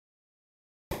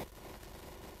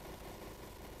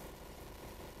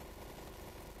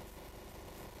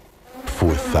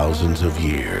For thousands of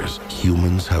years,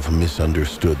 humans have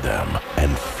misunderstood them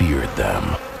and feared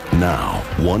them. Now,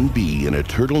 one bee in a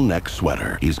turtleneck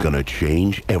sweater is gonna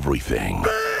change everything.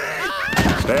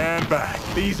 Stand back.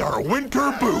 These are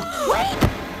winter boots. Wait!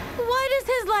 Why does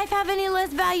his life have any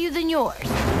less value than yours?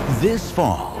 This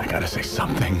fall. I gotta say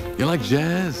something. You like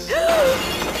jazz?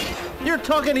 You're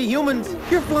talking to humans.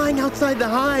 You're flying outside the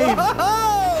hive.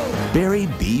 Barry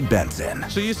B. Benson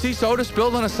So you see soda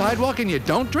spilled on a sidewalk and you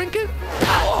don't drink it?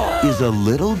 is a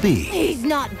little bee He's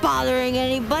not bothering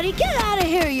anybody. Get out of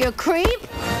here, you creep!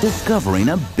 discovering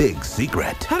a big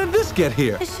secret. How did this get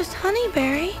here? It's just honey,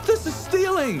 Barry. This is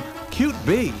stealing. Cute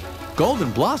bee.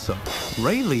 Golden Blossom.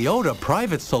 Ray Liotta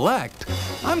Private Select.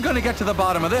 I'm gonna get to the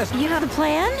bottom of this. You have a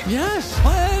plan? Yes,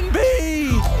 Plan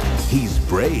B! He's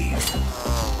brave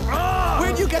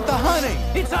Where'd you get the honey?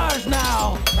 It's ours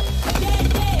now.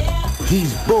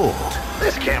 He's bold.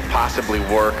 This can't possibly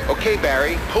work. Okay,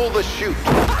 Barry, pull the chute.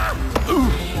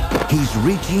 He's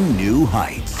reaching new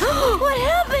heights. What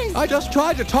happened? I just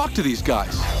tried to talk to these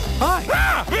guys. Hi.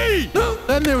 Me!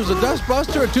 Then there was a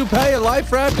dustbuster, a toupee, a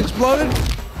life raft exploded.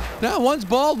 Now one's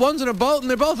bald, one's in a boat, and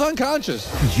they're both unconscious.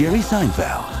 Jerry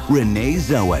Seinfeld, Renée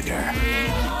Zellweger.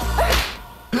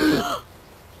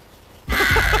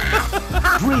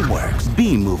 DreamWorks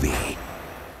B-Movie.